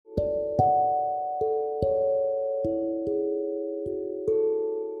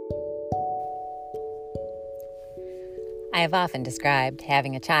I have often described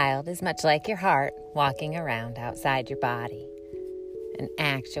having a child as much like your heart walking around outside your body, an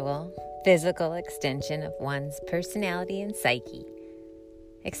actual physical extension of one's personality and psyche.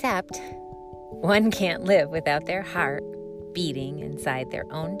 Except, one can't live without their heart beating inside their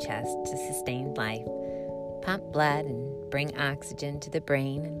own chest to sustain life, pump blood, and bring oxygen to the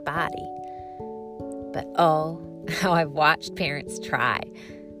brain and body. But oh, how I've watched parents try,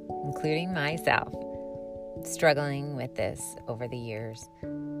 including myself, struggling with this over the years.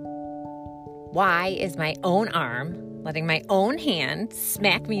 Why is my own arm letting my own hand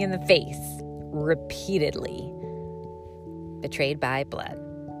smack me in the face repeatedly? Betrayed by blood.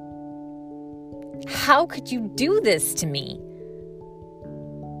 How could you do this to me?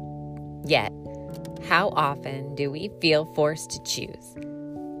 Yet, how often do we feel forced to choose,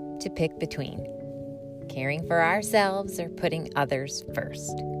 to pick between caring for ourselves or putting others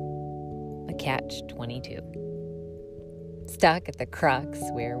first? A catch-22. Stuck at the crux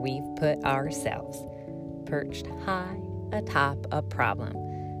where we've put ourselves, perched high atop a problem.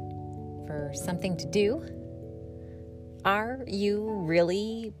 For something to do? Are you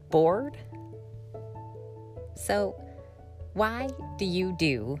really bored? So, why do you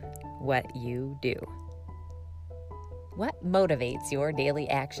do what you do? What motivates your daily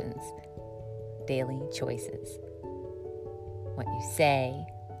actions, daily choices? What you say,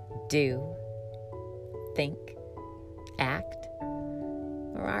 do, think, act?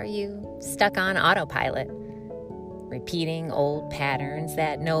 Or are you stuck on autopilot, repeating old patterns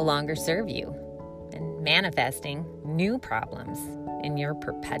that no longer serve you and manifesting new problems in your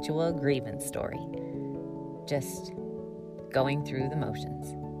perpetual grievance story? Just going through the motions,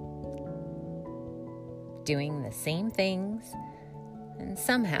 doing the same things and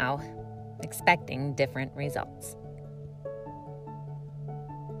somehow expecting different results.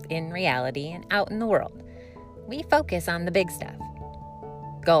 In reality and out in the world, we focus on the big stuff.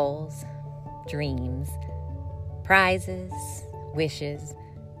 Goals, dreams, prizes, wishes,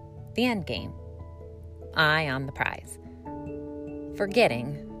 the end game. Eye on the prize.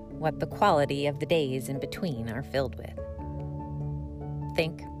 Forgetting what the quality of the days in between are filled with.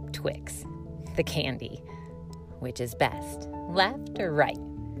 Think Twix, the candy. Which is best, left or right?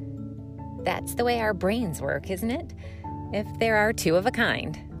 That's the way our brains work, isn't it? If there are two of a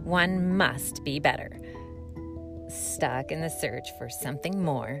kind, one must be better. Stuck in the search for something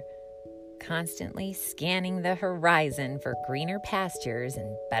more, constantly scanning the horizon for greener pastures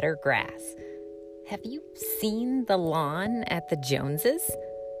and better grass. Have you seen the lawn at the Joneses?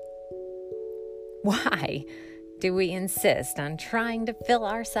 Why do we insist on trying to fill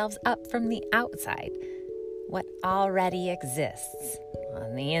ourselves up from the outside, what already exists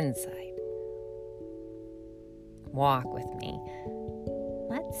on the inside? Walk with me.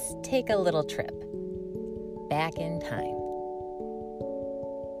 Let's take a little trip back in time.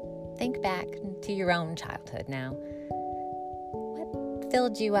 Think back to your own childhood now. What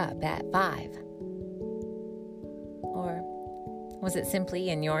filled you up at 5? Or was it simply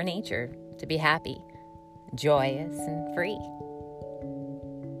in your nature to be happy, joyous, and free?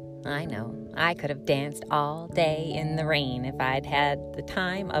 I know I could have danced all day in the rain if I'd had the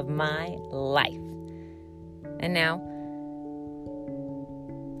time of my life. And now,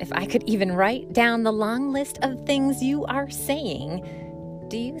 if I could even write down the long list of things you are saying,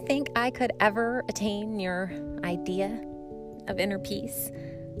 do you think I could ever attain your idea of inner peace,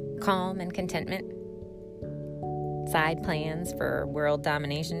 calm, and contentment? Side plans for world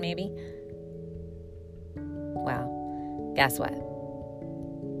domination, maybe? Well, guess what?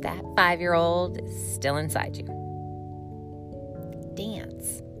 That 5-year-old is still inside you.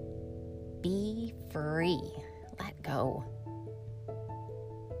 Dance. Be free. Let go.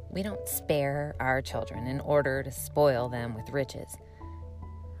 We don't spare our children in order to spoil them with riches,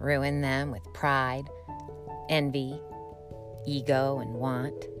 ruin them with pride, envy, ego, and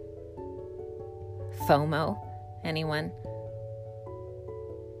want. FOMO, anyone?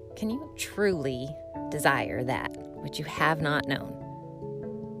 Can you truly desire that which you have not known?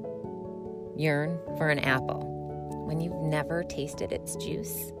 Yearn for an apple when you've never tasted its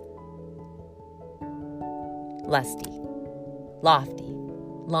juice? Lusty, lofty,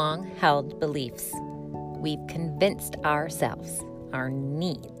 long-held beliefs we've convinced ourselves are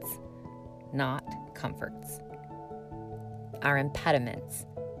needs, not comforts. Our impediments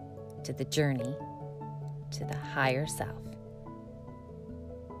to the journey to the higher self,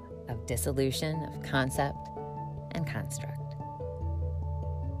 of dissolution of concept and construct.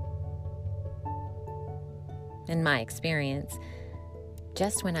 In my experience,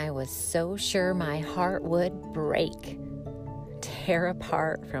 just when I was so sure my heart would break, tear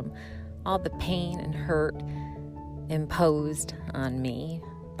apart from all the pain and hurt, imposed on me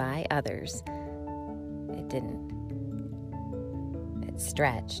by others. It didn't. It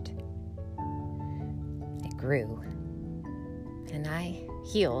stretched. It grew. And I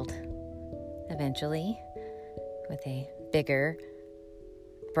healed eventually with a bigger,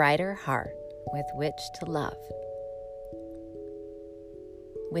 brighter heart with which to love.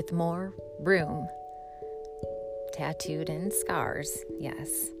 With more room, tattooed in scars,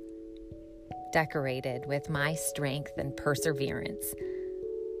 yes, decorated with my strength and perseverance,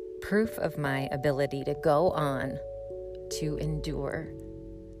 proof of my ability to go on, to endure,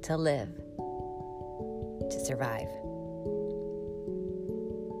 to live, to survive.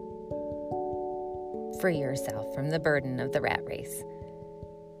 Free yourself from the burden of the rat race.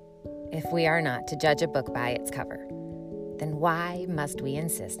 If we are not to judge a book by its cover, then why must we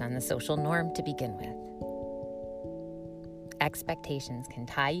insist on the social norm to begin with? Expectations can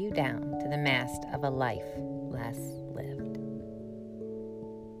tie you down to the mast of a life less lived.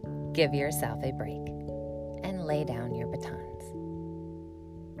 Give yourself a break and lay down your batons.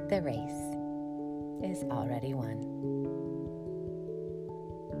 The race is already won.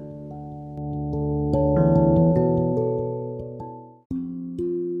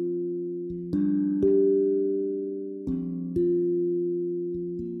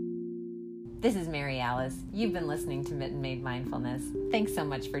 This is Mary Alice. You've been listening to Mitten Made Mindfulness. Thanks so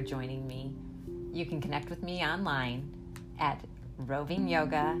much for joining me. You can connect with me online at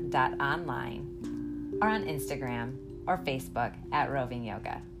rovingyoga.online or on Instagram or Facebook at Roving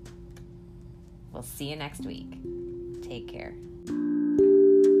Yoga. We'll see you next week. Take care.